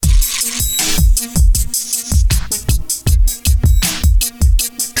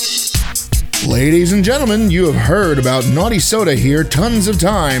Ladies and gentlemen, you have heard about Naughty Soda here tons of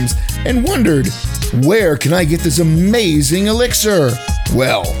times and wondered, where can I get this amazing elixir?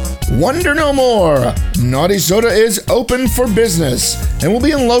 Well, wonder no more. Naughty Soda is open for business and will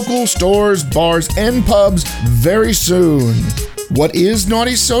be in local stores, bars, and pubs very soon. What is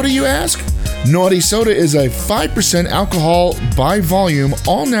Naughty Soda, you ask? Naughty Soda is a 5% alcohol by volume,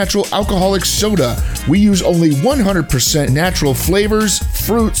 all-natural alcoholic soda. We use only 100% natural flavors,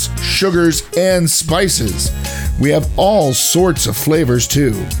 fruits, sugars, and spices. We have all sorts of flavors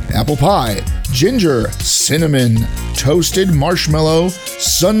too. Apple pie, ginger, cinnamon, toasted marshmallow,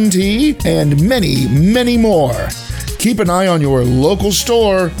 sun tea, and many, many more. Keep an eye on your local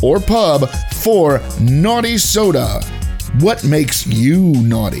store or pub for Naughty Soda. What makes you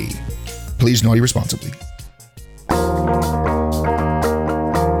naughty? Please naughty responsibly.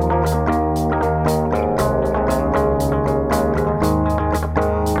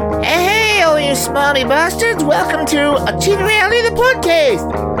 Hey, all you smarty bastards. Welcome to Achieving Reality, the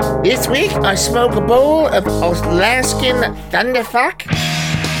podcast. This week, I smoke a bowl of Alaskan Thunderfuck,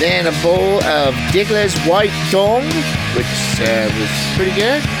 then a bowl of Diggler's White Dong, which was pretty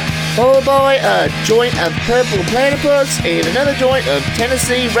good, followed by a joint of Purple Platypus and another joint of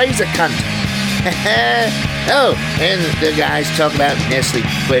Tennessee Razor Cunt. Oh, and the guys talk about Nestle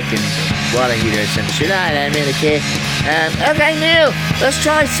Quick and water heater or some shit. I don't really care. Okay, Neil, let's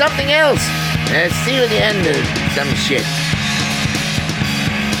try something else. See you at the end of some shit.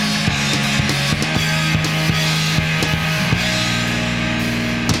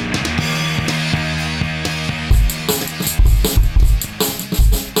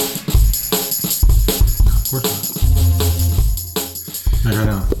 I got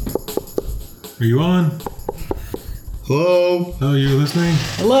out. Are you on? Hello. Oh, you're listening?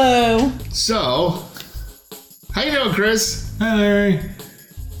 Hello. So, how you doing, Chris? Hi, Larry.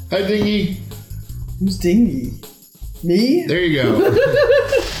 Hi, Dingy. Who's Dingy? Me? There you go.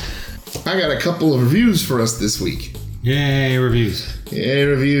 I got a couple of reviews for us this week. Yay, reviews. Yay,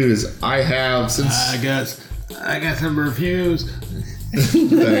 reviews. I have since... I got some reviews.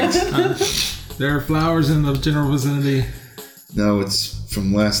 Thanks. There are flowers in the general vicinity. No, it's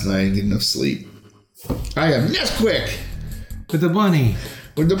from last night. I didn't get enough sleep. I have Nesquik With the bunny.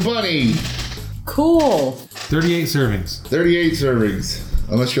 with the bunny. Cool. 38 servings. 38 servings.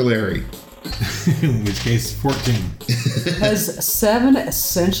 Unless you're Larry. In which case, 14. Has 7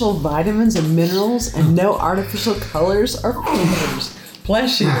 essential vitamins and minerals and no artificial colors or flavors.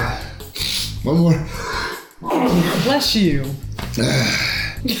 Bless you. One more. Bless you.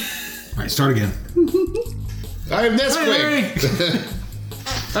 All right, start again. I have Hi, Larry. Nesquik.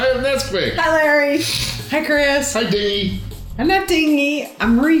 I have Nesquik. Hi, Larry. Hi, Chris. Hi, Dingy. I'm not Dingy.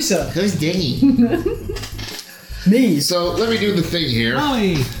 I'm Risa. Who's Dingy? Me. So let me do the thing here.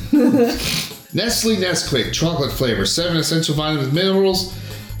 Molly. Nestle Nesquik, chocolate flavor, 7 essential vitamins, minerals,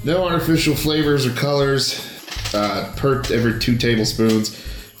 no artificial flavors or colors, per every 2 tablespoons,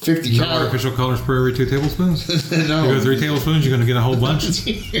 50 No calories. artificial colors per every 2 tablespoons? No. You go 3 tablespoons, you're going to get a whole bunch?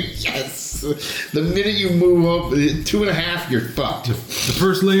 Yes. The minute you move up 2.5, you're fucked. The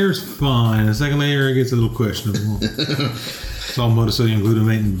first layer is fine. The second layer, it gets a little questionable. It's all monosodium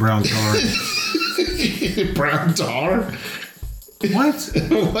glutamate and brown tar. Brown tar? What?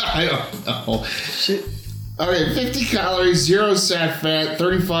 I don't know. Shit. Okay, 50 calories, 0 sat fat,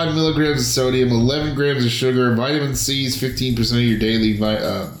 35 milligrams of sodium, 11 grams of sugar, vitamin C is 15% of your daily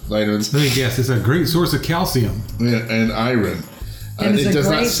vitamins. Let me guess, it's a great source of calcium. And iron. And it's it a does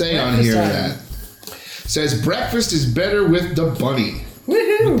not great say on breakfast here item. that. Says breakfast is better with the bunny.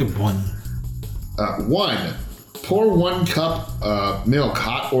 Woohoo. The one. 1. Pour 1 cup milk,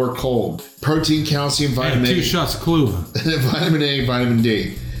 hot or cold. Protein, calcium, And vitamin 2 A, shots of Kahlua. vitamin A, vitamin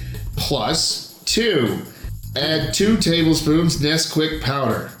D. Plus 2. Add 2 tablespoons Nesquik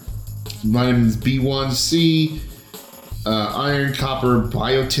powder. Vitamins B1, C, iron, copper,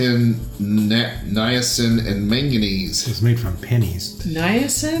 biotin, niacin, and manganese. It's made from pennies.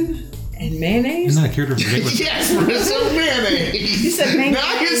 Niacin and mayonnaise? Isn't that a character from Game of Yes, Marissa, mayonnaise. You said mayonnaise.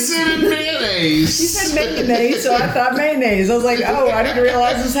 Niacin and mayonnaise. You said mayonnaise, so I thought mayonnaise. I was like, oh, I didn't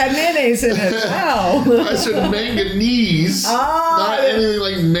realize this had mayonnaise in it. Wow. I said manganese, not anything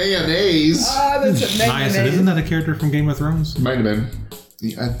like mayonnaise. Oh, that's a Niacin? mayonnaise. Isn't that a character from Game of Thrones? Might have been.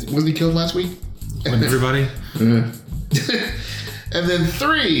 Wasn't he killed last week? Wasn't everybody? And then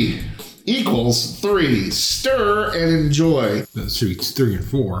 3 equals 3. Stir and enjoy. That should be 3 and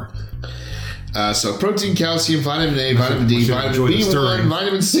 4. So protein, calcium, vitamin A, vitamin D, we should vitamin enjoy the B1, stirring.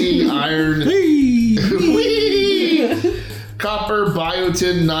 vitamin C, iron. Hey! Whee! copper,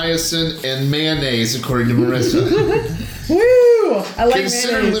 biotin, niacin, and mayonnaise, according to Marissa. Woo! I like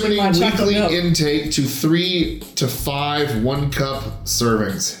Consider mayonnaise in my limiting chocolate weekly milk. intake to 3 to 5 1-cup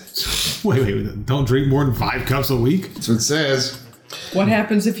servings. Wait. Don't drink more than 5 cups a week? That's what it says. What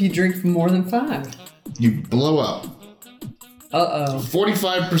happens if you drink more than 5? You blow up.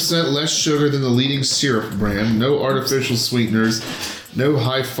 45% less sugar than the leading syrup brand. No artificial sweeteners. No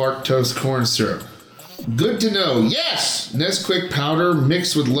high fructose corn syrup. Good to know. Yes! Nesquik powder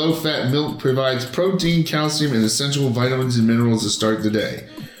mixed with low-fat milk provides protein, calcium, and essential vitamins and minerals to start the day.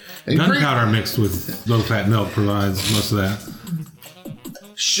 And Gunpowder mixed with low-fat milk provides most of that.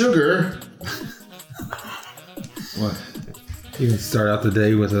 Sugar. What? You can start out the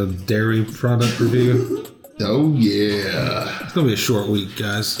day with a dairy product review. Oh, yeah. It's going to be a short week,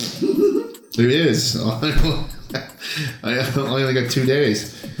 guys. It is. I only got 2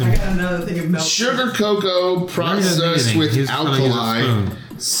 days. I got another thing of milk. Sugar cocoa processed with He's gonna use a alkali, spoon.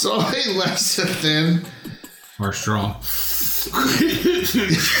 soy lecithin, Or straw.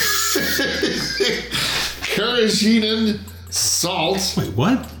 carrageenan, salt. Wait,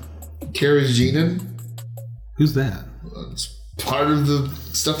 what? Carrageenan? Who's that? It's part of the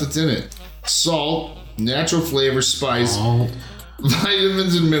stuff that's in it. Salt, natural flavor, spice, Oh,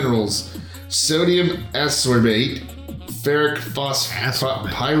 vitamins and minerals, sodium ascorbate, ferric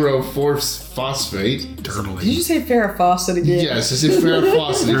pyrophosphate. Did turtly. you say ferrophosphate again? Yes, I said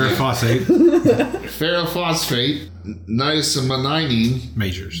ferrophosphate. Phosphate. Ferrophosphate, niacinamide,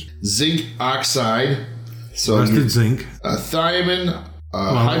 Majors. zinc oxide, so Rusted zinc. thiamine,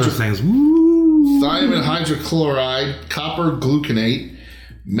 Other things. Woo! thiamine hydrochloride, copper gluconate,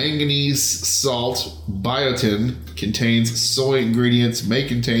 manganese salt, biotin, contains soy ingredients, may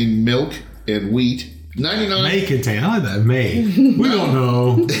contain milk and wheat. 99 May contain. I like that. May. We don't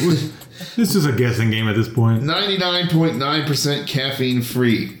know. This is a guessing game at this point. 99.9% caffeine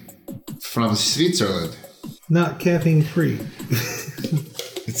free from Switzerland. Not caffeine free.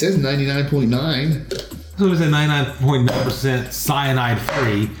 It says 99.9. So it's a 99.9% cyanide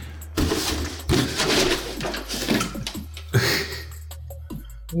free.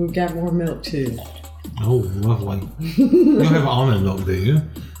 We've got more milk too. Oh, lovely. You don't have almond milk, do you?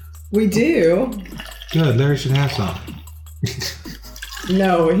 We do. Good. Larry should have some.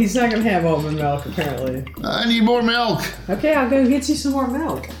 No, he's not going to have almond milk, apparently. I need more milk. Okay, I'll go get you some more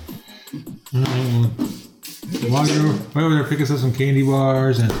milk. While you're over there picking up some candy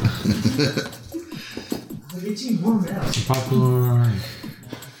bars and I'll get you more milk. some popcorn,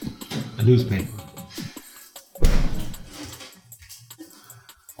 a newspaper.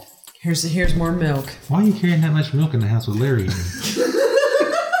 Here's more milk. Why are you carrying that much milk in the house with Larry?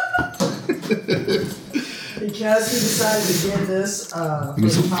 Because he decided to get this.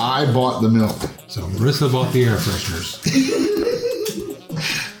 Because I bought the milk. So Marissa bought the air fresheners.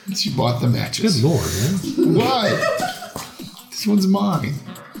 She bought the matches. Good lord, man. What? This one's mine.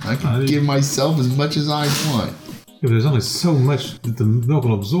 I can give myself as much as I want. Yeah, but there's only so much that the milk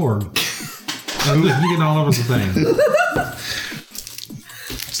will absorb. Now, look, you're getting all over the thing.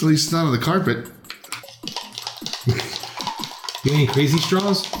 At least it's not on the carpet. You any crazy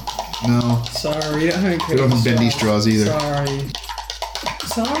straws? No. Sorry, you don't have We don't have bendy straws either.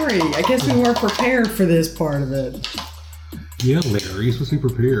 Sorry. I guess we weren't prepared for this part of it. Yeah, Larry, you're supposed to be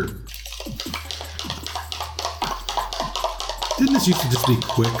prepared. Didn't this used to just be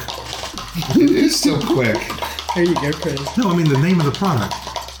quick? It is still quick. Here you go, Chris. No, I mean the name of the product.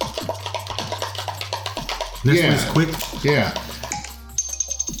 Nestle's Yeah. Quick. Yeah.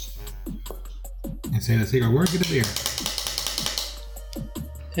 And say the secret word, get it there.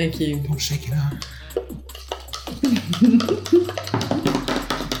 Thank you. Don't shake it out.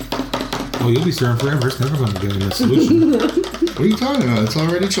 Oh, you'll be stirring forever. It's never going to get in the solution. What are you talking about? It's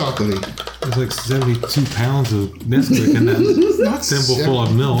already chocolatey. There's like 72 pounds of Nesquik in that thimble full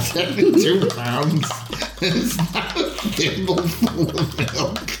of milk. 72 pounds. It's not a thimble full of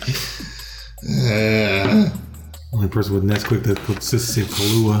milk. Only person with Nesquik that consists of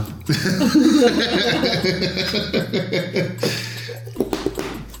Kahlua.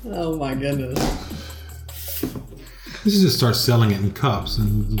 Oh my goodness. You should just start selling it in cups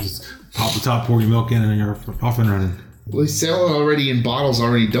and just pop the top, pour your milk in, and you're off and running. Well, they sell it already in bottles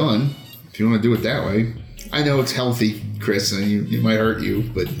already done. If you want to do it that way. I know it's healthy, Chris, and it might hurt you,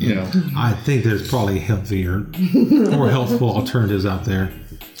 but you know. I think there's probably healthier, more healthful alternatives out there.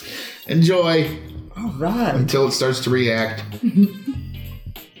 Enjoy All right. until it starts to react.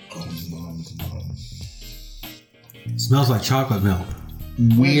 Smells like chocolate milk.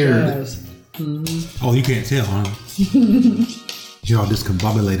 Weird. Yes. Oh, you can't tell, huh? You're all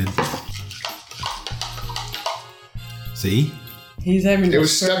discombobulated. See? He's having. It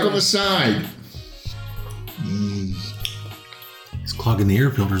was stuck on the side. It's clogging the air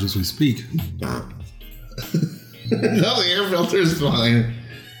filters as we speak. No, the air filter is fine.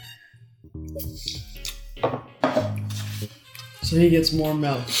 So he gets more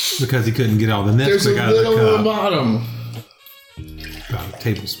milk. Because he couldn't get all the There's a Nesquik out of little on the the bottom. cup. About a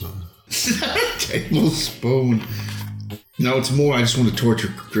tablespoon. Tablespoon. No, it's more. I just want to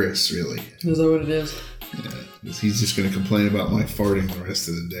torture Chris, really. Is that what it is? Yeah, he's just going to complain about my farting the rest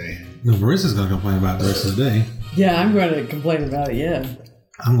of the day. No, Marissa's going to complain about it the rest of the day. Yeah, I'm going to complain about it, yeah.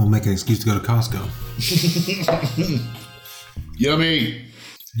 I'm going to make an excuse to go to Costco. Yummy.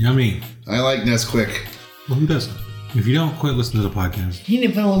 Yummy. I like Nesquik. Well, who doesn't? If you don't, quit listening to the podcast. He need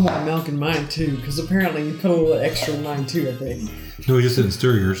to put a little more milk in mine, too, because apparently you put a little extra in mine, too, I think. No, we just didn't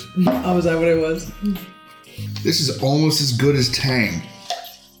stir yours. Oh, is that what it was? This is almost as good as Tang.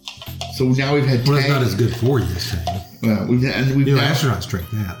 So now we've had Tang. Well, it's not as good for you this time. Well, we've You now astronauts drink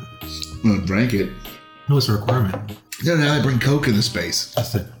that. well, drank it. No, it's a requirement. No, now they bring Coke in the space.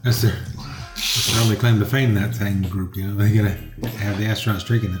 That's their only claim to fame, that thing group, you know. They gotta have the astronauts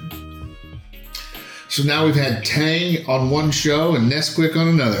drinking it. So now we've had Tang on one show and Nesquik on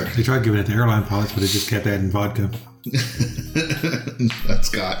another. They tried giving it to airline pilots, but they just kept adding vodka. That's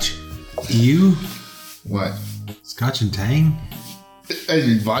Scotch. You? What? Scotch and Tang?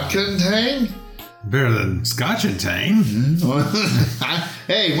 Vodka and Tang? Better than Scotch and Tang.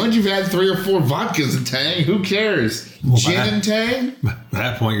 Hey, once you've had 3 or 4 vodkas and Tang, who cares? Well, Gin and Tang? By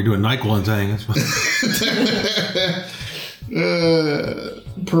that point, you're doing NyQuil and Tang. That's fine.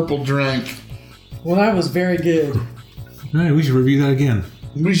 Purple drink. Well, that was very good. Hey, we should review that again.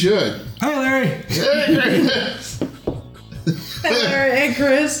 We should. Hey, Larry. Hey, Hey, Larry, hey,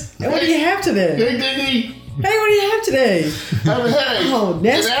 Chris. Hey, what do you have today? Hey, Diggy. Hey, what do you have today? I have a headache. Oh, and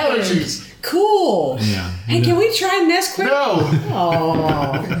Nesquik. allergies. Cool. Yeah. Hey, can we try Nesquik? No.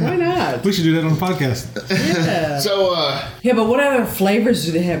 Oh, why not? We should do that on the podcast. Yeah. So, Yeah, but what other flavors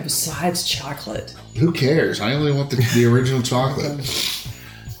do they have besides chocolate? who cares? I only want the original chocolate.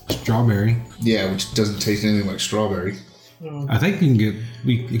 Strawberry. Yeah, which doesn't taste anything like strawberry. I think you can get,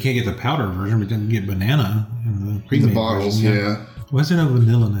 you can't get the powder version, but you can get banana in the In pre-made the bottles, version, yeah. Why is there no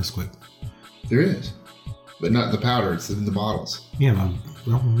vanilla Nesquik? There is. But not in the powder, it's in the bottles. Yeah, but what's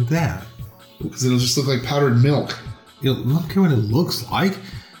wrong with that? Because it'll just look like powdered milk. I don't care what it looks like.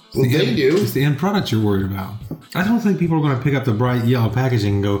 Well, they do. It's the end product you're worried about. I don't think people are going to pick up the bright yellow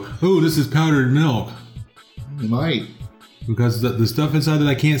packaging and go, oh, this is powdered milk. You might. Because the stuff inside that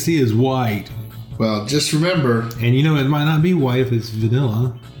I can't see is white. Well, just remember, And you know it might not be white if it's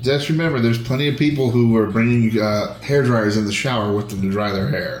vanilla. there's plenty of people who are bringing hair dryers in the shower with them to dry their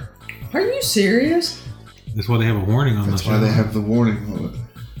hair. Are you serious? That's why they have a warning on That's the why shower. they have the warning on it.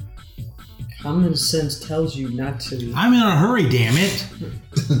 Common sense tells you not to. I'm in a hurry, damn it.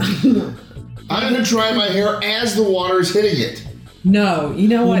 I'm going to dry my hair as the water is hitting it. No, you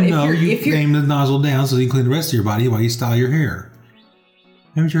know what? No, you if you're aim the nozzle down so you can clean the rest of your body while you style your hair.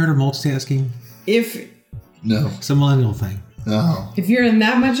 Haven't you heard of multitasking? if No. It's a millennial thing. No. if you're in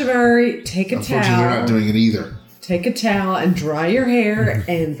that much of a hurry, take a Unfortunately, they're not towel. doing it either. Take a towel and dry your hair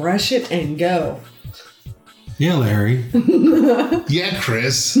and brush it and go. Yeah, Larry. Yeah,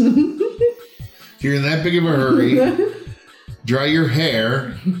 Chris. If you're in that big of a hurry, dry your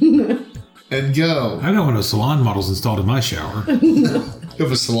hair and go. I've got one of those salon models installed in my shower. You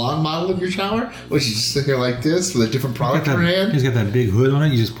have a salon model in your shower? What, you just sit here like this with a different product in your hand? It's got that big hood on it.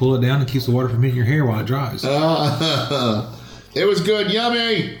 You just pull it down and keeps the water from hitting your hair while it dries. It was good.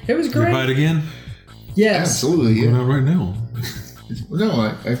 Yummy. It was You great. buy it again? Yes. Absolutely. Going Yeah. out right now. No,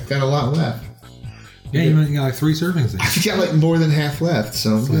 I've got a lot left. Yeah, you got like 3 servings there. I've got like more than half left,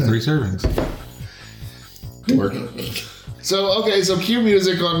 so I'm Like good. 3 servings. Working. So, okay, so cue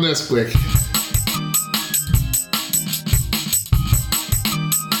music on this quick.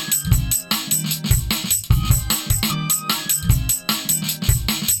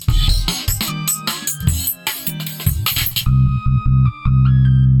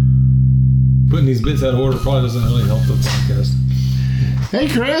 Putting these bits out of order probably doesn't really help the podcast. Hey,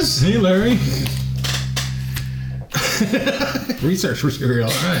 Chris. Hey, Larry. Research material.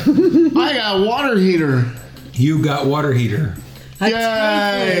 All right. I got a water heater. You got water heater. A Yay.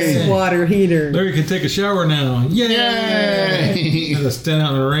 tankless water heater. Larry can take a shower now. Yay! Yay. Gotta stand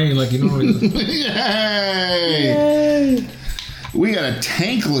out in the rain like you normally do. Yay! We got a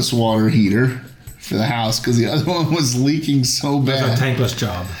tankless water heater for the house because the other one was leaking so That's bad. a tankless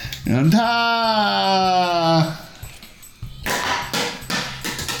job. And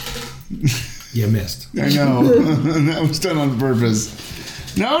You missed. I know. That was done on purpose.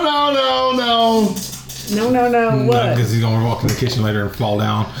 No. No, what? Because he's going to walk in the kitchen later and fall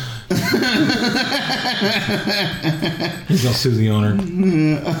down. He's going to sue the owner.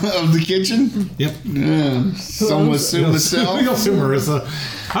 Of the kitchen? Yep. Someone sue myself? We're going to sue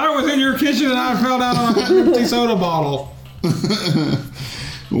Marissa. I was in your kitchen and I fell down on an empty soda bottle.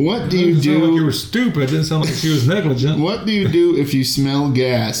 What do you It sounded like you do? were stupid. It didn't sound like she was negligent. What do you do if you smell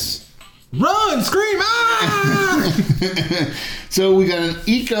gas? Run! Scream! Ah! So we got an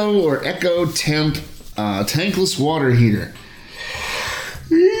Eco or Echo Temp tankless water heater.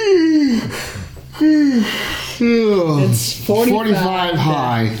 It's 45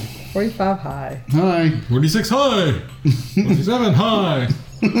 high. 45 high. Hi. 46 high. 47 high.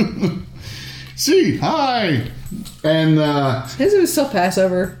 See, hi. And His was still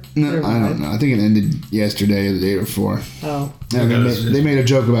Passover. no, I don't know. I think it ended yesterday or the day before. Oh. Yeah, they made a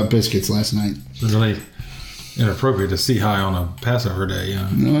joke about biscuits last night. It's really inappropriate to see high on a Passover day. Yeah.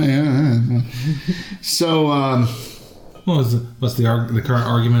 Oh yeah. So What's the current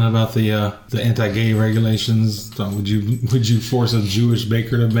argument about the anti-gay regulations? So would you force a Jewish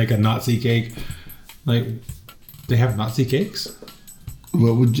baker to make a Nazi cake? Like they have Nazi cakes?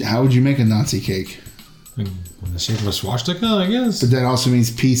 how would you make a Nazi cake? In the shape of a swastika, I guess. But that also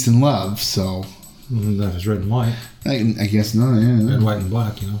means peace and love. So That is red and white. I guess not. Yeah. Red, white, and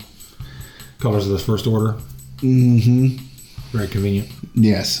black. Colors of the first order. Mm-hmm. Very convenient.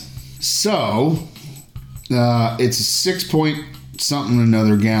 Yes. So it's a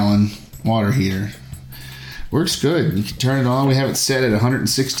 6-point-something-another gallon water heater. Works good. You can turn it on. We have it set at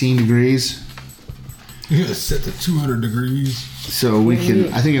 116 degrees. You gotta set to 200 degrees. So we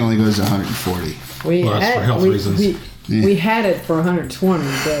can. I think it only goes to 140. Well, that's for health reasons. We had it for 120,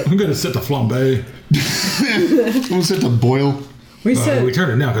 but I'm gonna set the flambe. We'll set to boil. we said We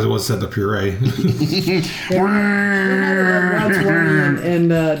turned it down because it was set to puree.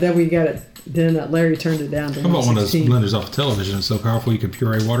 and then we got it. Then Larry turned it down to How about one of those 116. blenders off the television? It's so powerful you can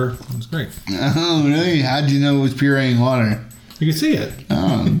puree water. It's great. Oh, really? How'd you know it was pureeing water? You can see it.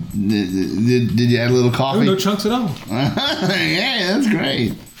 Oh, did you add a little There coffee? were no chunks at all. Yeah, that's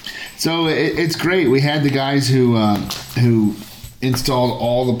great. So it's great. We had the guys who installed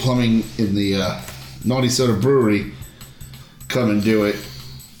all the plumbing in the Naughty Soda Brewery come and do it,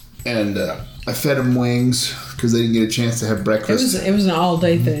 and I fed them wings because they didn't get a chance to have breakfast. It was an all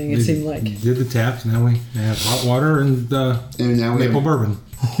day thing. It seemed like. Did the taps. Now we have hot water and And now we maple have, bourbon.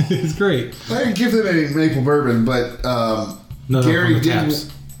 It's great. I didn't give them any maple bourbon, but No, Gary from the did. taps.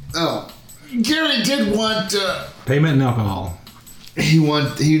 Oh, Gary did want. Payment and alcohol. He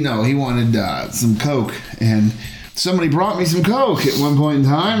wanted some Coke, and somebody brought me some Coke at one point in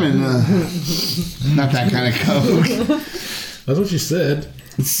time, and not that kind of Coke. That's what you said.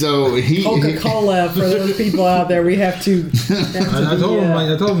 So he Coca-Cola for those people out there. We have to. I told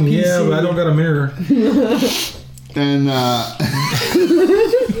him, yeah, but I don't got a mirror. and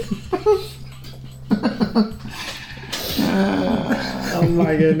Oh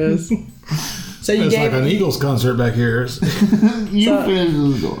my goodness! So you It's gave like an Eagles concert back here. you So- finished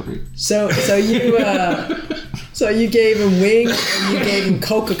the story. so you gave him wings and you gave him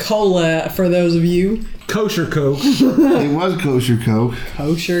Coca-Cola for those of you. Kosher Coke. It was kosher Coke.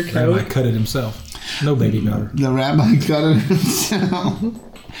 Kosher Rabbi Coke. cut it himself. No baby powder. The rabbi cut it himself.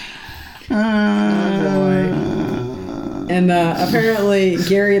 And apparently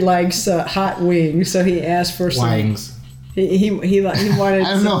Gary likes hot wings, so he asked for some. Wangs. He wanted.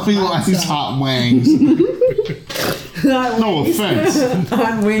 I don't know if he likes hot wings. hot No offense.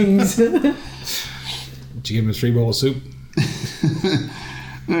 hot wings. Did you give him a 3 bowl of soup?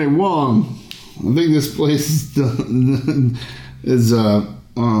 Hey, Wong. I think this place is I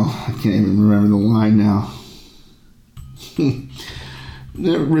can't even remember the line now.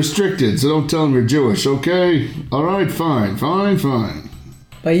 They're restricted, so don't tell them you're Jewish, okay? All right, fine.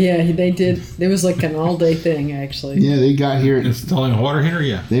 But yeah, they did. It was like an all-day thing, actually. Yeah, they got here. Installing a water heater?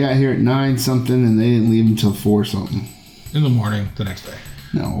 Yeah. They got here at 9 something, and they didn't leave until 4 something. In the morning, the next day.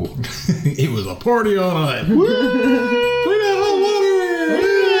 No. It was a party all night. Clean out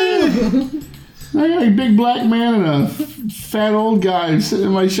hot water! I got a big black man and a fat old guy sitting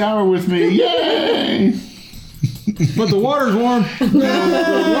in my shower with me. Yay! But the water's warm.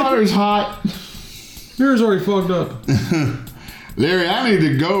 The water's hot. Yours already fogged up. Larry, I need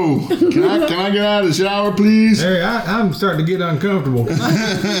to go. Can I get out of the shower, please? Harry, I'm starting to get uncomfortable.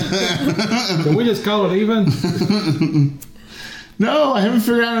 Can we just call it even? No, I haven't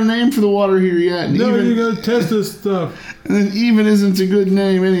figured out a name for the water heater yet. And No, even, you gotta test this stuff. and then even isn't a good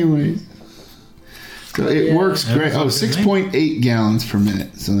name anyway. So it works If great. it's not Oh, a good 6.8 gallons per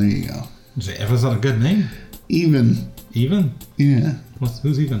minute. So there you go. If it's not a good name. Even. Even? Yeah.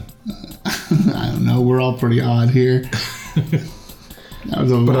 Who's even? I don't know. We're all pretty odd here. That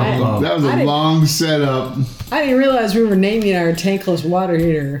was a long setup. I didn't realize we were naming our tankless water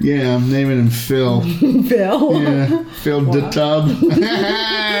heater. Yeah, I'm naming him Phil. Phil. Yeah, Phil the Tub.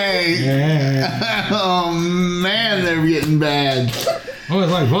 Hey! Yeah. Oh man, they're getting bad. Oh,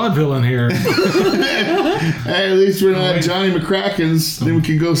 it's like vaudeville in here. Hey, at least we're not Johnny McCracken's. Then we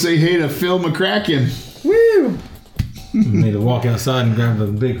can go say hey to Phil McCracken. Woo! Need to walk outside and grab the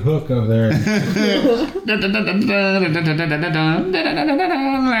big hook over there.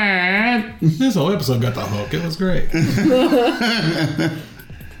 This whole episode got the hook. It was great.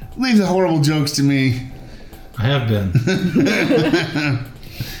 Leave the horrible jokes to me. I have been.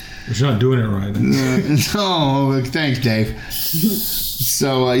 But you're not doing it right. Oh, thanks, Dave.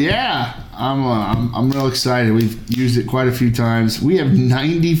 So yeah, I'm real excited. We've used it quite a few times. We have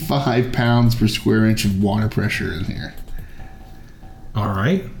 95 pounds per square inch of water pressure in here. All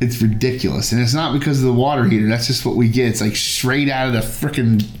right. It's ridiculous, and it's not because of the water heater. That's just what we get. It's like straight out of the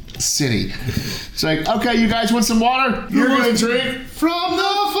frickin' city. It's like, okay, you guys want some water? You're gonna drink from the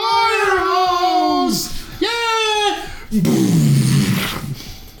fire hose. Yeah.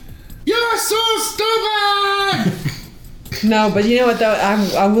 You're so stupid. No, but you know what though?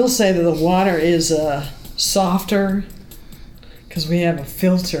 I will say that the water is softer because we have a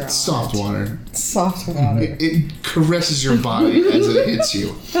filter on Soft it. water. Soft water. It caresses your body as it hits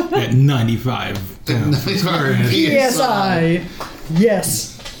you. At 95 pounds per square inch. PSI.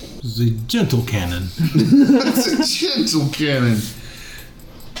 Yes. It's a gentle cannon. It's a gentle cannon.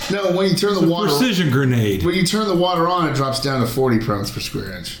 No, when you turn the water, Precision grenade. when you turn the water on, it drops down to 40 pounds per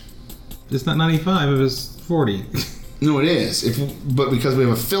square inch. It's not 95 if it's 40. No, it is. But because we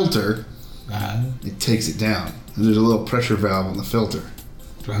have a filter, it takes it down. And there's a little pressure valve on the filter,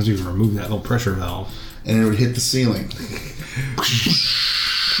 So how'd you remove that little pressure valve? and it would hit the ceiling.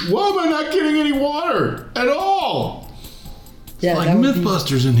 Why am I not getting any water at all? Yeah, Like that would be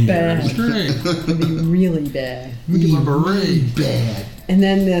Mythbusters in here. bad. It's great. would be really bad. Let me get my beret. Bad. And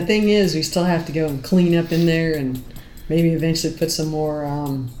then the thing is, we still have to go and clean up in there and maybe eventually put some more.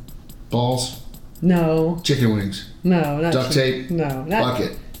 Balls, No, chicken wings, no, not duct tape, No, not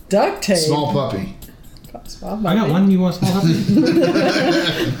bucket, duct tape. small puppy. Small I got puppy. one. You want some? I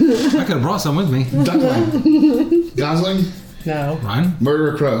could have brought some with me. Duckling. Gosling. No, Ryan?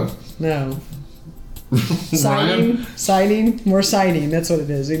 Murder crow. no. Ryan. Siding, more siding. That's what it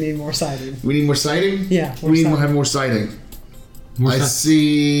is. We need more siding. We need more sighting? Yeah, more We need to siding. have more sighting. More I si-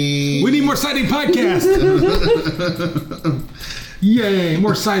 see. We need more sighting podcast. Yay,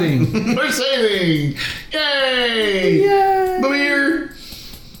 more sighting. More sighting. Yay. Yay! Beer.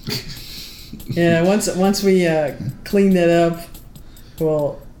 Yeah, once we clean that up,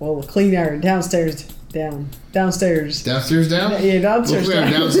 we'll clean our downstairs down. Downstairs. Downstairs down? Yeah, downstairs We'll clean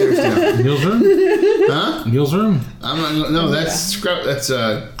our down. downstairs down. Neil's room? Huh? Neil's room? I'm not. No, that's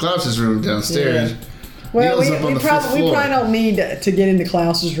Klaus's room downstairs. Yeah. Well, Neil's up on we the fifth probably floor. don't need to get into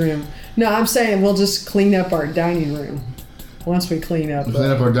Klaus's room. No, I'm saying we'll just clean up our dining room once we clean up. Clean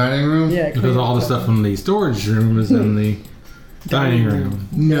up our dining room? Yeah, clean Because all up the stuff from the storage room is in the dining room.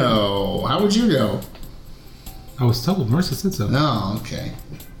 No. How would you know? I was told. Marissa said so. No. Okay.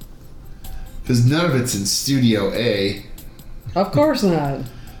 Because none of it's in Studio A. Of course not.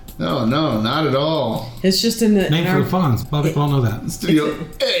 No, not at all. It's just in the Name in for our, the Fonz. A lot of people don't know that. Studio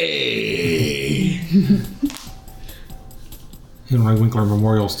A. Henry Winkler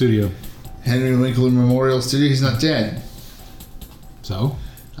Memorial Studio. Henry Winkler Memorial Studio. He's not dead. So,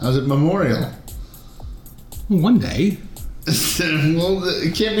 How's it memorial? one day, Well,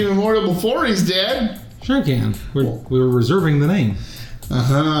 it can't be memorial before he's dead. sure it can. We were reserving the name.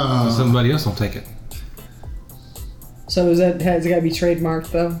 Uh-huh. Somebody else will take it. So has it got to be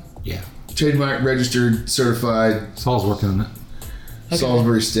trademarked though? Yeah. Trademark, registered, certified, Saul's working on it.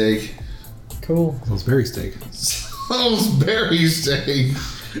 Salisbury steak. Cool. Salisbury steak. Salisbury steak.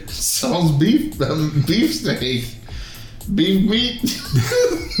 Saul's beef steak. Beef meat.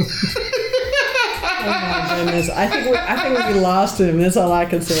 Oh my goodness! I think we lost him. That's all I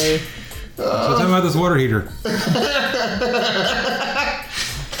can say. So tell me about this water heater.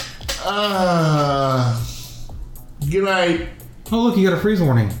 Good night. Oh, look, you got a freeze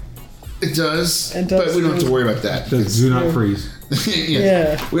warning. It does, It does but we don't have to freeze. worry about that. Says do not freeze.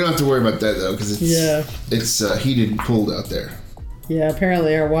 Yeah. We don't have to worry about that though, because it's heated and cooled out there. Yeah.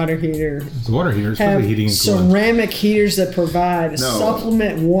 Apparently, our water heater It's a water heater. It's have probably heating and cooling. ceramic heaters that provide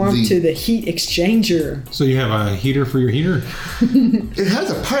supplement warmth to the heat exchanger. So you have a heater for your heater? It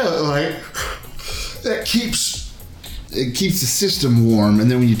has a pilot light that keeps the system warm, and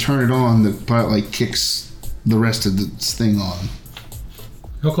then when you turn it on, the pilot light kicks the rest of the thing on.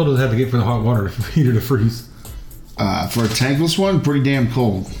 How cold does it have to get for the hot water heater to freeze? For a tankless one, pretty damn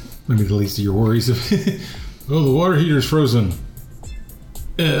cold. Maybe the least of your worries. Oh, the water heater's frozen.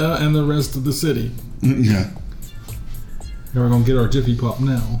 Yeah, and the rest of the city. Yeah. Now we're going to get our Jiffy Pop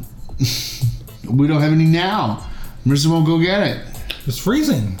now. We don't have any now. Marissa won't go get it. It's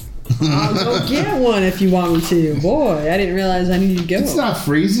freezing. I'll go get one if you want me to. Boy, I didn't realize I needed to go. It's not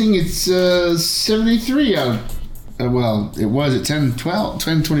freezing. It's 73 out. Well, it was at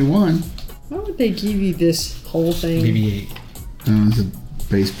 10:21. Why would they give you this whole thing? BB-8. It's a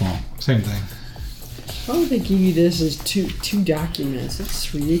baseball. Same thing. Why would they give you this as two documents?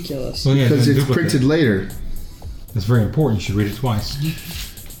 It's ridiculous. Well, yeah, Because it's duplicate. printed later. It's very important. You should read it twice.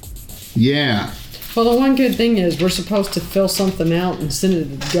 Yeah. Well, the one good thing is we're supposed to fill something out and send it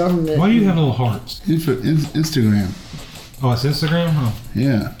to the government. Why do you have little hearts? Instagram. Oh, it's Instagram? Oh,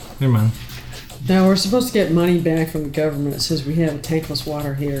 Yeah. never mind. Now we're supposed to get money back from the government. It says we have a tankless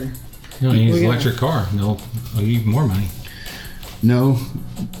water heater. You don't use We an got- electric car. They'll give you more money. No,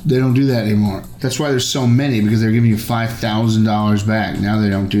 they don't do that anymore. That's why there's so many, because they're giving you $5,000 back. Now they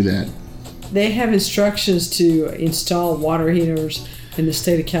don't do that. They have instructions to install water heaters in the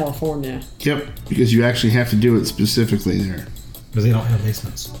state of California. Yep. Because you actually have to do it specifically there. Because they don't have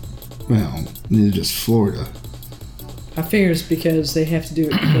basements. Well, neither does Florida. I figure it's because they have to do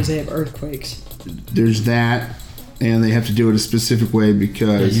it because they have earthquakes. There's that, and they have to do it a specific way They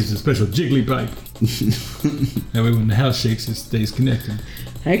because use a special jiggly pipe. That way when the house shakes, it stays connected.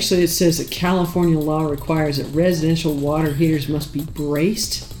 Actually, it says that California law requires that residential water heaters must be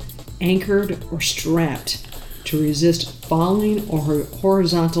braced, anchored, or strapped to resist falling or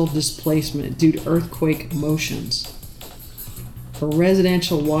horizontal displacement due to earthquake motions. For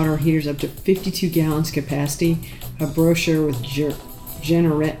residential water heaters up to 52 gallons capacity, a brochure with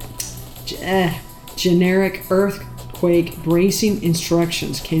generic earthquake bracing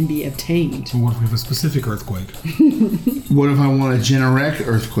instructions can be obtained. So what if we have a specific earthquake? what if I want a generic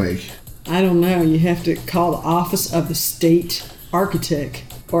earthquake? I don't know. You have to call the office of the state architect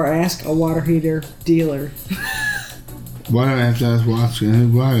or ask a water heater dealer. Why do I have to ask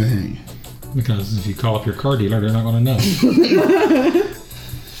why I think? Because if you call up your car dealer, they're not going to know.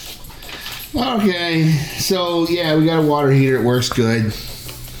 Okay, so yeah, we got a water heater. It works good.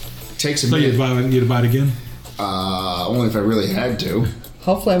 Takes a So you'd minute. buy it again? Only if I really had to.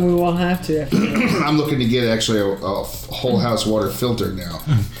 Hopefully we won't have to after this. I'm looking to get actually a whole house water filter now.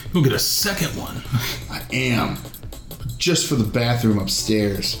 We'll get a second one. I am. Just for the bathroom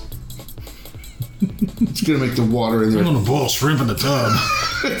upstairs. It's gonna make the water in I'm there. going to boil shrimp in the tub.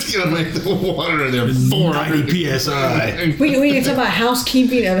 It's gonna make the water in there 400 90 PSI. We can talk about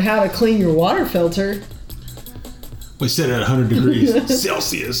housekeeping of how to clean your water filter. We set it at 100 degrees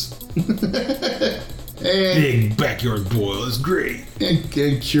Celsius. and Big backyard boil is great.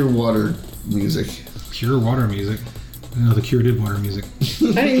 cure water music. Pure water music. I know the Cure did water music.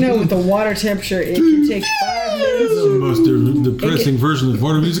 I didn't know with the water temperature it can take 5 minutes. The most depressing version of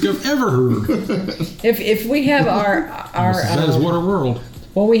water music I've ever heard. If we have our That is Water World.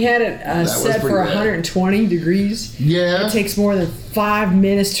 well, we had it was set pretty for bad. 120 degrees. Yeah. It takes more than 5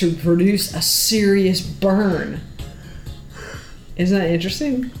 minutes to produce a serious burn. Isn't that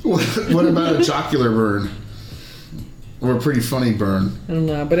interesting? What about a jocular burn? Or a pretty funny burn? I don't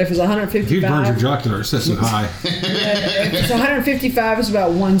know, but if it's If you burned your 155, jocular, it sets you high. if it's 155, it's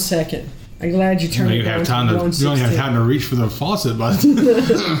about 1 second. I'm glad you turned You it down have time to to. You only have 160. time to reach for the faucet button. I'm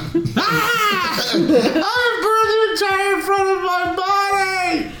burning the entire front of my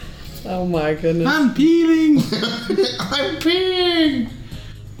body! Oh my goodness! I'm peeling. I'm peeing!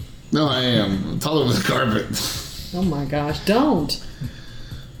 No, I am. It's all over the carpet. Oh my gosh! Don't.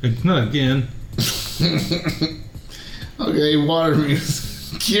 Not again. Okay, water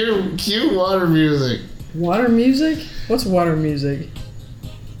music. Cue water music. Water music? What's water music?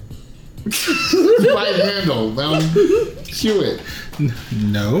 Right handle. Now, cue it.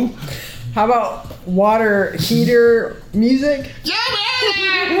 No. How about water heater music?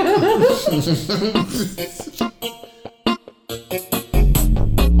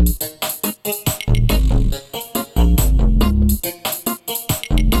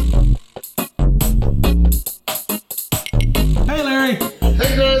 Hey, Larry.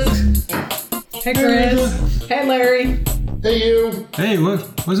 Hey, Chris. Hey Chris. Hey Larry. Hey, you. Hey, what's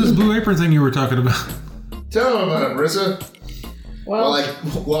this blue apron thing you were talking about? Tell him about it, Marissa. Well,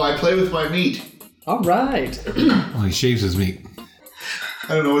 While I play with my meat. all right. Well, he shaves his meat.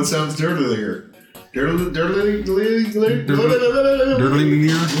 I don't know what sounds dirtier. Dirtily?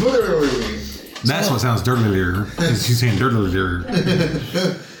 That's what sounds dirtier. She's saying dirtier.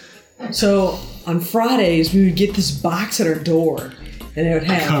 So on Fridays we would get this box at our door, And it would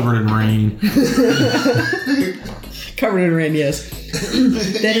have Covered in rain. covered in rain, yes. Even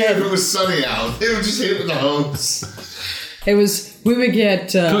if it was sunny out, they would just hit it with the hose. We would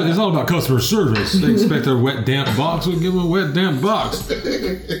get... It's all about customer service. They expect a wet, damp box. We give them a wet, damp box.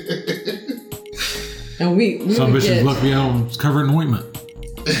 and we Some would bitches get... lucky it's covered in ointment.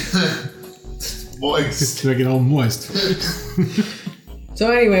 Moist. To make it all moist.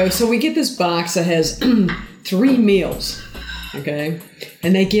 So anyway, we get this box that has 3 meals, okay?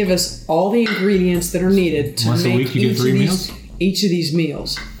 And they give us all the ingredients that are needed to Once a make week you get 3 meals? Each of these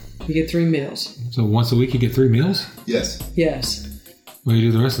meals. You get 3 meals. So once a week you get 3 meals? Yes. Yes. What do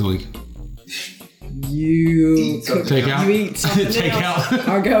you do the rest of the week? You Eat something Take out? You eat something Take else. out?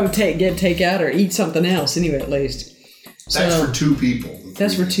 Or go get takeout or eat something else anyway, at least. That's So, for 2 people.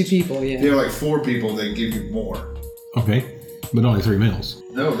 That's for 2 people, yeah. They're like 4 people, they give you more. Okay. But only 3 meals.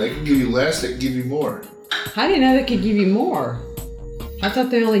 No, they can give you less, they can give you more. I didn't know they could give you more. I thought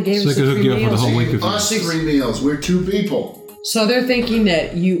they only gave So us they the could hook 3 you up with meals. a whole week of Us 3 meals, we're 2 people. So they're thinking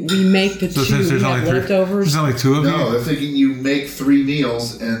that we make the So 2 since we there's have only 3, leftovers. there's only 2 of No, you? they're thinking you make 3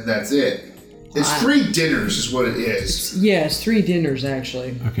 meals and that's it. It's 3 dinners is what it is. Yes, 3 dinners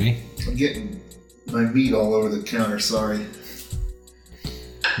actually. Okay. I'm getting my meat all over the counter, sorry.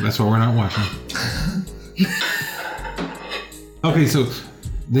 That's why we're not watching. Okay, so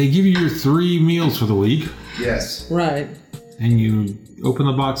they give you your 3 meals for the week, Yes. Right. and you open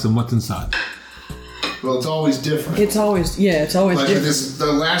the box and what's inside? Well, it's always different. It's always like different.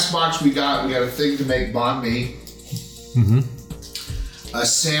 the last box we got a thing to make banh mi. Mm-hmm. A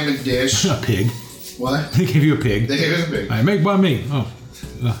salmon dish. A pig. What? They give you a pig. They gave us a pig. I make by me. Oh,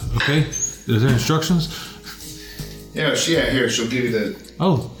 okay. Is there instructions? Yeah, here, she'll give you the...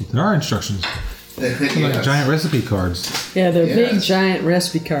 Oh, there are instructions. Like giant recipe cards. Yeah, they're Yes. big giant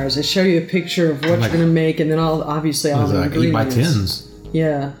recipe cards. They show you a picture of what Like- you're going to make, and then all the Like 8 by ingredients. 10s.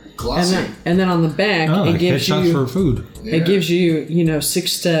 Yeah. Glossy. And then on the back, Oh, it like gives headshots you for food. it gives you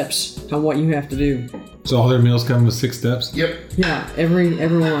 6 steps on what you have to do. So all their meals come with 6 steps. Yep. Yeah,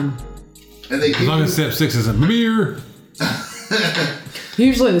 everyone. And they As long as step 6 is a beer.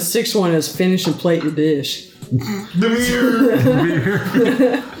 Usually the 6th one is finish and plate your dish.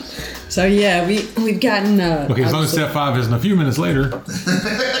 Beer. So yeah, we've gotten Okay, as long as step 5 isn't a few minutes later.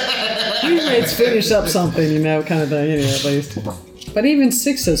 usually it's finish up something, kind of thing, at least. But even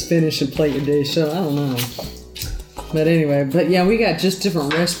 6 says finish and plate your dish, so I don't know. But anyway, yeah, we got just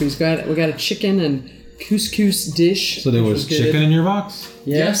different recipes. We got a chicken and couscous dish. So there which was good. chicken in your box?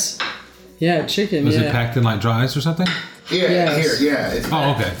 Yes. Yeah, chicken. Was yeah. it packed in like dry ice or something? Yeah, Yes. here, yeah. It's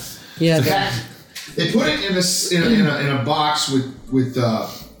Oh, okay. Yeah. They put it in a box with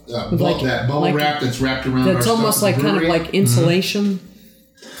like- that bubble like- wrap that's wrapped around. That's our almost stuff like at the kind of brewery. like insulation.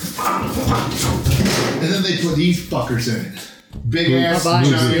 And then they put these fuckers in it. Big ass, Of ice,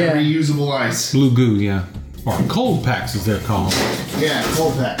 giant, yeah. reusable ice. Blue goo, yeah. Or cold packs as they're called. Yeah,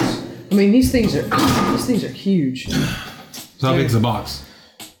 cold packs. I mean, these things are huge. So how big's the box?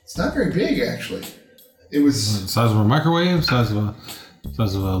 It's not very big, actually. It was. Size of a microwave? Size of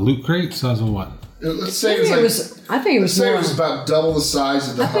a loot crate? Size of what? Let's say I think it was let's say more. it was about double the size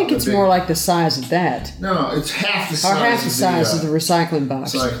of the. I think the it's big- more like the size of that, No, it's half the or size. half the size of the recycling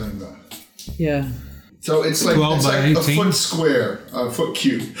box. recycling box. Yeah. So it's like 12 it's by like 18? a foot square, a foot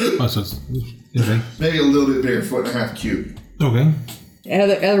cube, Oh, so it's okay. maybe a little bit bigger, 1.5 cube. Okay.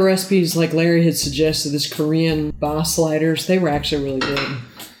 Other recipes, like Larry had suggested, this Korean boss sliders. They were actually really good.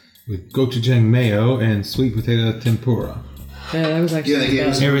 With gochujang mayo and sweet potato tempura. Yeah, that was actually Yeah, they the gave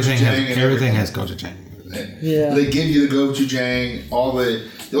us best. Everything Gochujang has and everything everything. has gochujang. Yeah. They give you the gochujang.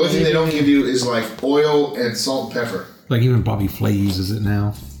 The only thing they don't give you is like oil and salt and pepper. Like even Bobby Flay uses it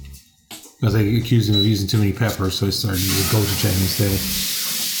now. Because they accused him of using too many peppers, so he started using gochujang instead.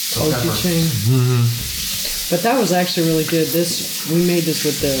 Gochujang. But that was actually really good. We made this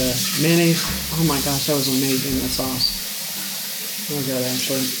with the mayonnaise. Oh my gosh, that was amazing, that sauce. Oh god,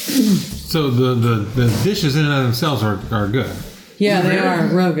 actually. So the dishes in and of themselves are good. Yeah, they are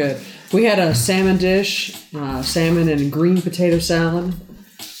real good. We had a salmon dish, salmon and green potato salad.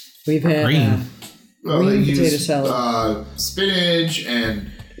 We've had Green? Well, Green they potato use salad. spinach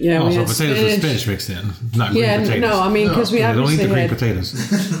and we Also, had potatoes with spinach mixed in, not green Yeah, potatoes. no, I mean because we They don't eat obviously the green had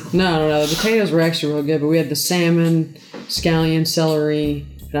potatoes. no. The potatoes were actually real good, but we had the salmon, scallion, celery,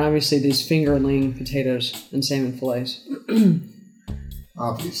 and obviously these fingerling potatoes and salmon fillets.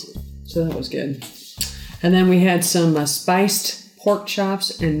 obviously. So that was good. And then we had some spiced pork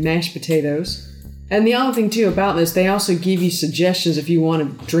chops and mashed potatoes. And the other thing too about this, they also give you suggestions if you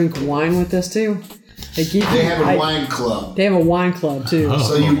want to drink wine with this too. They have a wine club. They have a wine club too. Oh.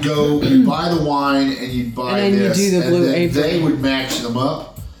 So you go, you buy the wine, and you buy And then you this, do the and Blue then Apron. they would match them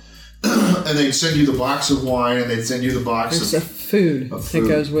up, and they'd send you the box of wine, and they'd send you the box It's of a food Of that food.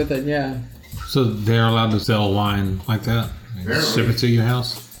 goes with it. Yeah. So they're allowed to sell wine like that? Apparently. Ship it to your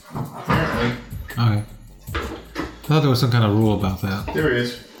house? apparently. Okay. I thought there was some kind of rule about that. There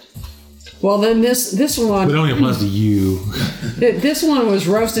is. Well, then this But it one only applies to you. this one was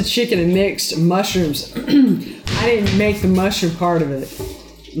roasted chicken and mixed mushrooms. I didn't make the mushroom part of it.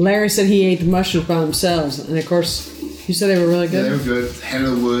 Larry said he ate the mushrooms by themselves, and of course, you said they were really Yeah, they good. were good. Hen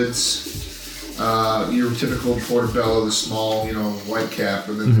of the Woods, your typical portobello, the small, white cap,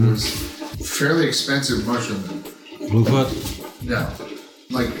 and then there was fairly expensive mushroom. Bluefoot? No,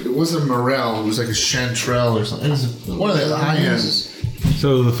 like it wasn't a morel. It was like a chanterelle or something. It was one of the high ends.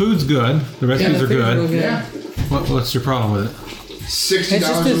 So the food's good. The recipes the are food's good. real good. Yeah, What's your problem with it? $60 It's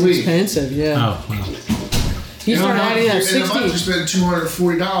just a as week. expensive, yeah. Oh, well. He started adding that in a month, you 60. spend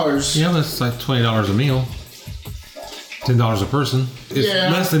 $240. Yeah, that's like $20 a meal. $10 a person. It's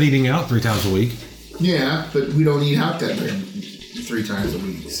Yeah. less than eating out 3 times a week. Yeah, but we don't eat out that many 3 times a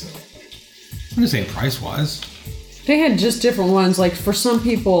week. So. I'm just saying price-wise. They had just different ones. Like for some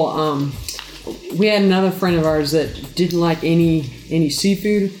people, we had another friend of ours that didn't like any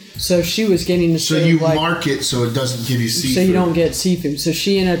seafood, so she was getting So instead you of like mark it so it doesn't give you seafood. so you don't get seafood. So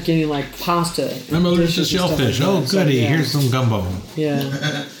she ended up getting like pasta. I'm allergic to dishes and stuff shellfish. like Oh, that. So, goody. yeah. Here's some gumbo.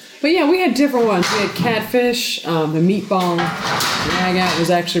 Yeah. But yeah, we had different ones. We had catfish. The meatball rag out was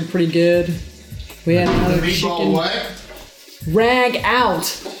actually pretty good. We had another The meatball chicken what? rag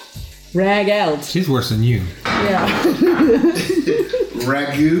out. Rag out. She's worse than you. Yeah.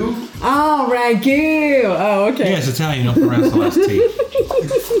 Ragu? Oh, ragu. Oh, okay. Yeah, it's Italian. Don't pronounce the last T.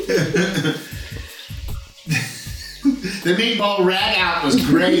 The meatball rag out was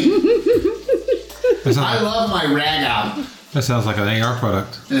great. That sounds, I like, love my rag out. that sounds like an AR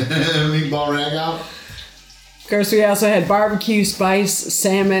product. Meatball rag out? Of course, we also had barbecue, spice,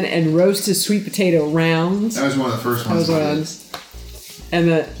 salmon, and roasted sweet potato rounds. That was one of the first ones. Those I did. ones. And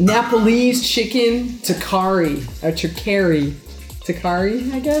the Nepalese chicken takari, or takari,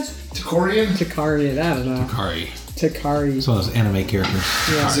 I guess? Takorian? Takari, I don't know. Kari. Takari. It's one of those anime characters.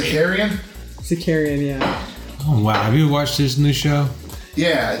 Zakarian? Takarian, yeah. Oh, wow. Have you watched his new show?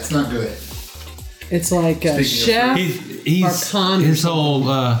 Yeah, it's not good. It's like a Speaking of chef. He's Or his whole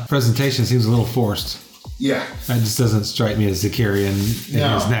presentation seems a little forced. Yeah. That just doesn't strike me as Zakarian in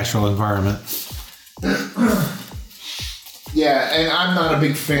No. his natural environment. Yeah, and I'm not a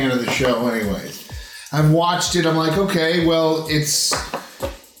big fan of the show anyways. I've watched it, I'm like, okay, well, it's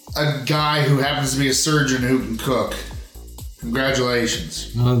a guy who happens to be a surgeon who can cook.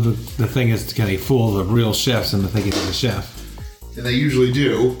 Congratulations. Well, the thing is, can they fool the real chefs into thinking he's a chef? And they usually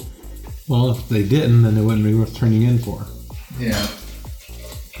do. Well, if they didn't, then it wouldn't be worth turning in for. Yeah.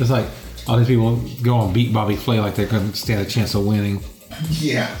 It's like all these people go and beat Bobby Flay like they're going to stand a chance of winning.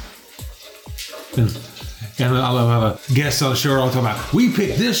 Yeah. And I love how the guests on the show are all talking about, we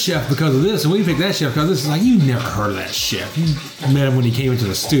picked this chef because of this, and we picked that chef because of this. It's like, you never heard of that chef. You met him when he came into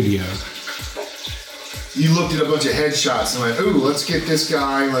the studio. You looked at a bunch of headshots and went, ooh, let's get this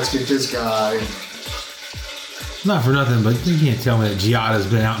guy, let's get this guy. Not for nothing, but you can't tell me that Giada's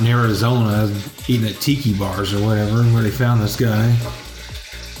been out in Arizona eating at tiki bars or whatever, where they found this guy.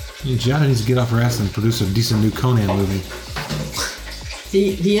 Giada needs to get off her ass and produce a decent new Conan movie.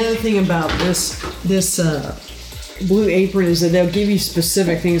 The other thing about this Blue Apron is that they'll give you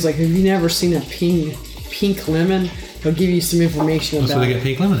specific things. Like, if you've never seen a pink lemon, they'll give you some information That's about why they it. get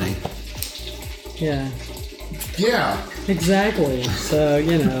pink lemonade. Yeah, Yeah. exactly. So,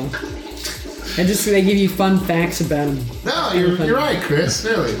 and just they give you fun facts about them. No, you're right, Chris.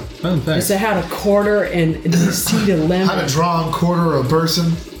 Really. Fun They fact. say how to quarter and deseed a lemon. How to draw and quarter a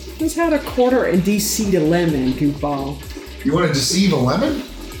person. It's how to quarter and deseed a lemon, goofball. You want to deceive a lemon?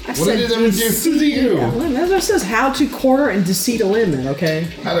 I What did it ever do to deseed you? a lemon. That's what it says. How to quarter and deseed a lemon. Okay.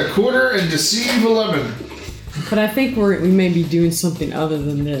 How to quarter and deceive a lemon. But I think we may be doing something other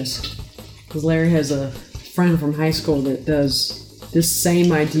than this. Because Larry has a friend from high school that does this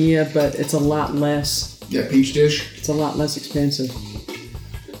same idea, but it's a lot less. Yeah, peach dish. It's a lot less expensive.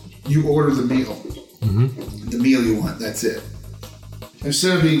 You order the meal. Mm-hmm. The meal you want, that's it.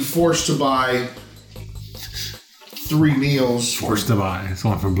 Instead of being forced to buy 3 meals. Forced to buy.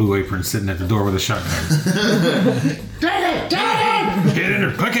 Someone from Blue Apron sitting at the door with a shotgun. Dad! Get in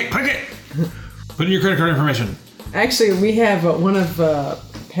there. Click it. Put in your credit card information. Actually, we have one of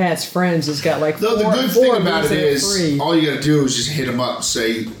Pat's friends has got like No, the four good thing of about these it that are is free. all you gotta do is just hit them up and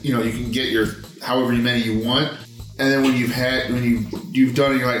say, you can get your however many you want. And then when you've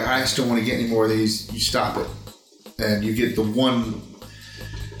done it, you're like, I just don't want to get any more of these. You stop it, and you get the one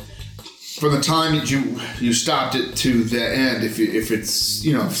from the time that you stopped it to the end. If it's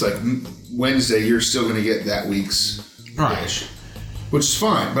if it's like Wednesday, you're still going to get that week's dish, which is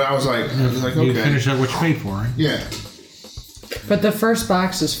fine. But I was like, okay, You finish up what you paid for, right? yeah. But the first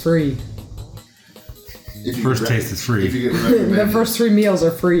box is free. If you First get taste is free. If you get The recommended. first 3 meals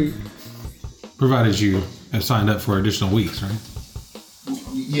are free. Provided you have signed up for additional weeks, right?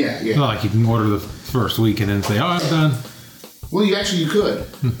 Yeah. It's not like you can order the first week and then say, "Oh, I'm done." Well, you could,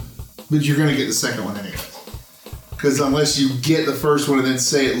 but you're going to get the second one anyway. Because unless you get the first one and then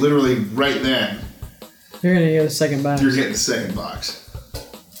say it literally right then, You're going to get a second box. you're getting the second box.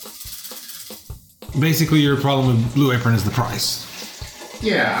 Basically, your problem with Blue Apron is the price.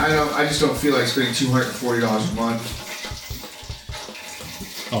 Yeah, I just don't feel like spending $240 a month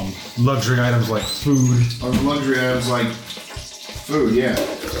Luxury items like food. on luxury items like food. Yeah,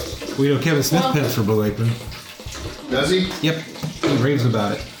 We know Kevin Smith pimps for Blue Apron. does he? Yep, he raves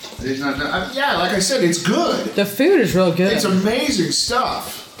about it. I did not know. Yeah, like I said, it's good. The food is real good. It's amazing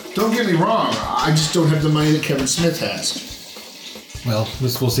stuff. Don't get me wrong. I just don't have the money that Kevin Smith has. Well,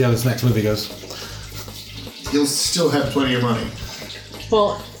 we'll see how this next movie goes. He'll still have plenty of money.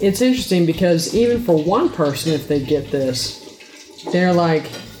 Well, it's interesting because even for one person, if they get this, they're like,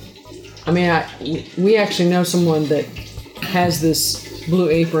 we actually know someone that has this Blue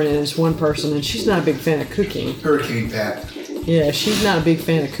Apron and it's one person, and she's not a big fan of cooking. Hurricane Pat. Yeah, she's not a big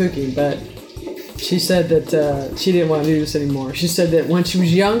fan of cooking, but she said that she didn't want to do this anymore. She said that when she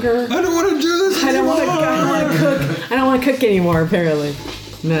was younger, I don't want to do this I don't want to cook. I don't want to cook anymore. Apparently,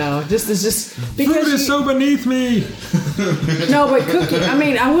 no. It's just because Food is so beneath me. no, but cooking.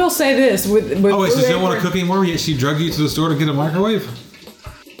 I will say this with Oh, wait, so Blue she don't want to Apron- cook anymore, yet she drug you to the store to get a microwave?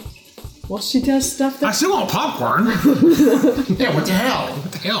 Well, she does stuff I that. still want popcorn. Yeah, what the hell?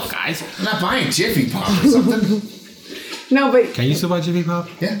 What the hell, guys? I'm not buying Jiffy Pop or something. No, but Can you still buy Jiffy Pop?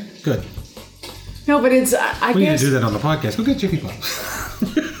 Yeah. Good. it's. I We need to guess. do that on the podcast. Go get Jiffy Pop.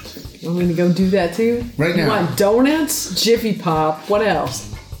 I'm going to go do that too. Right now. You want donuts, Jiffy Pop. What else?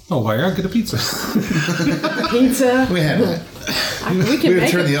 Oh, why? I'll get a pizza. Pizza. We had that. We can We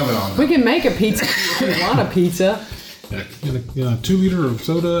make turn it. the oven on. We can make a pizza if you want a pizza. 2 liter of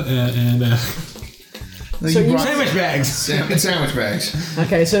soda and So you- sandwich bags. Sandwich bags.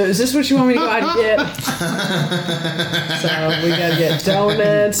 Okay, so is this what you want me to go out and get? So we gotta get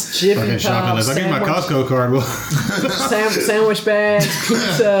donuts, Jiffy Pop, I'll give you my Costco card. Well, sandwich bags,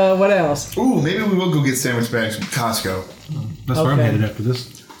 pizza. What else? Ooh, maybe we will go get sandwich bags from Costco. that's where I'm Okay. headed after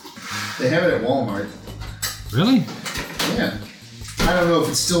this. They have it at Walmart. Really? Yeah. I don't know if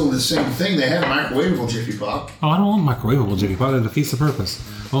it's still the same thing. They have microwavable Jiffy Pop. Oh, I don't want microwavable Jiffy Pop. That defeats the purpose.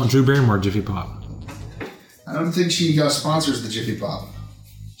 I want Drew Barrymore Jiffy Pop. I don't think she sponsors the Jiffy Pop.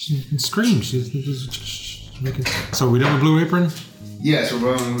 She screams. She's making. So we done with Blue Apron? Yes,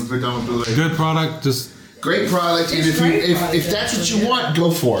 we're done with Blue Apron. Good product. Just Great product, and if that's what you want, go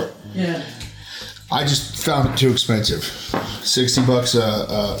for it. Yeah. I just found it too expensive.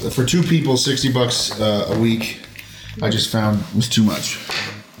 $60 for 2 people. $60 a week. I just found was too much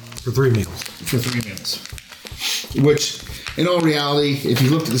for 3 meals. for 3 meals. Which, in all reality, if you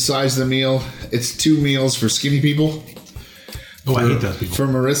looked at the size of the meal, it's 2 meals for skinny people. Oh, I hate those people. For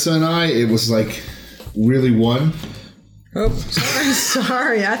Marissa and I, it was like really 1. Oh,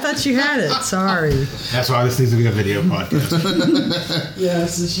 sorry. I thought you had it. Sorry. That's why this needs to be a video podcast.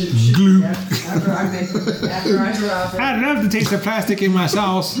 Yes, Glue. after I drop it. I'd love to taste the plastic in my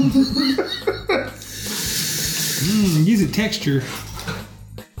sauce. Use it texture.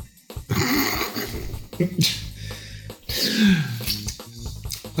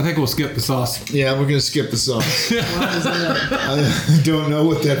 I think we'll skip the sauce. Yeah, we're gonna skip the sauce. I don't know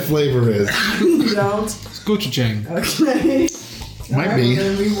what that flavor is. You don't. It's gochujang. Okay. Might be.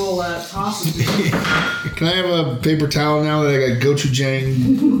 Then we will toss it. Can I have a paper towel now that I got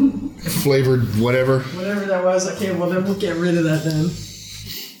gochujang flavored whatever? Whatever that was. Okay. Well, then we'll get rid of that then.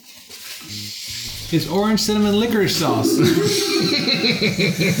 It's orange cinnamon licorice sauce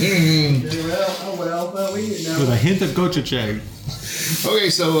Well, but we know. with a hint of gochujang. Okay,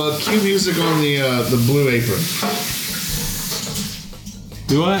 so cue music on the Blue Apron.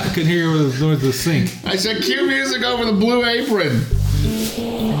 Do I? I couldn't hear you with the sink. I said cue music over the Blue Apron.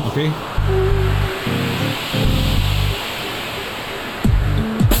 Okay.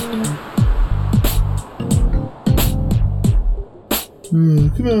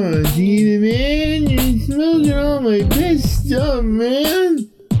 Come on, Tina, man. You're smoking all my best stuff, man.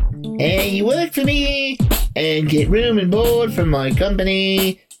 Hey, you work for me and get room and board from my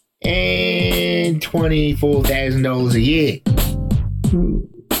company. And $124,000 a year.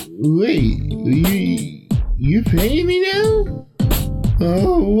 Wait, you paying me now?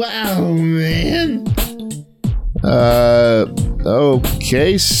 Oh, wow, man.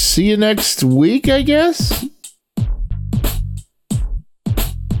 Okay, see you next week, I guess?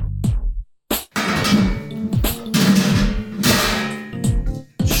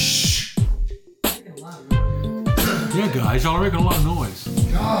 Yeah, guys, y'all are making a lot of noise.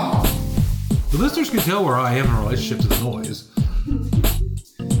 The listeners can tell where I am in relationship to the noise.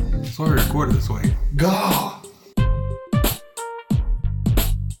 That's why we record it this way. God.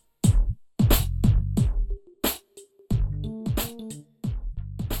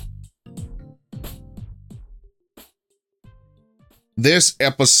 This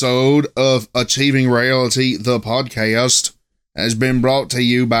episode of Achieving Reality, the podcast, has been brought to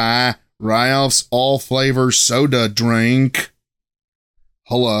you by Ralph's All Flavor Soda Drink.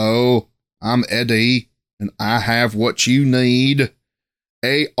 Hello, I'm Eddie, and I have what you need.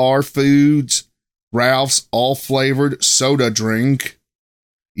 AR Foods, Ralph's All Flavored Soda Drink.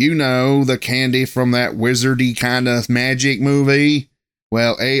 You know, the candy from that wizardy kind of magic movie?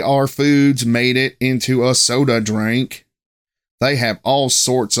 Well, AR Foods made it into a soda drink. They have all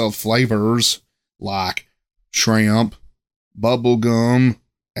sorts of flavors, like shrimp, bubblegum,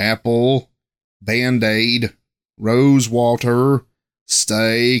 apple, Band-Aid, rose water,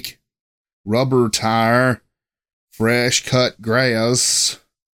 steak, rubber tire, fresh cut grass,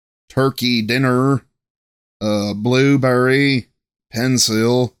 turkey dinner, blueberry,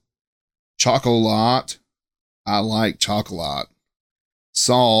 pencil, chocolate. I like chocolate.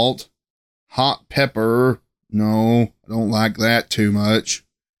 Salt, hot pepper. No, I don't like that too much.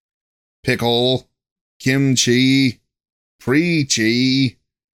 Pickle, kimchi, preachy,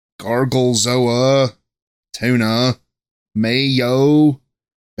 garglezoa, tuna, mayo,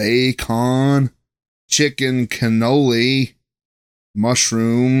 bacon, chicken cannoli,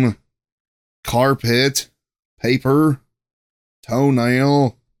 mushroom, carpet, paper,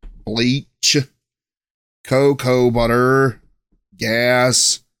 toenail, bleach, cocoa butter,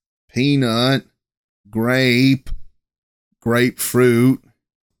 gas, peanut, grapefruit,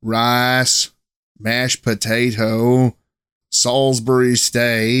 rice, mashed potato, Salisbury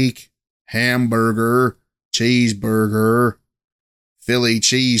steak, hamburger, cheeseburger, Philly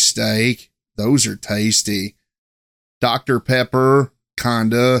cheesesteak. Those are tasty. Dr. Pepper,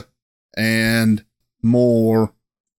 kinda, and more.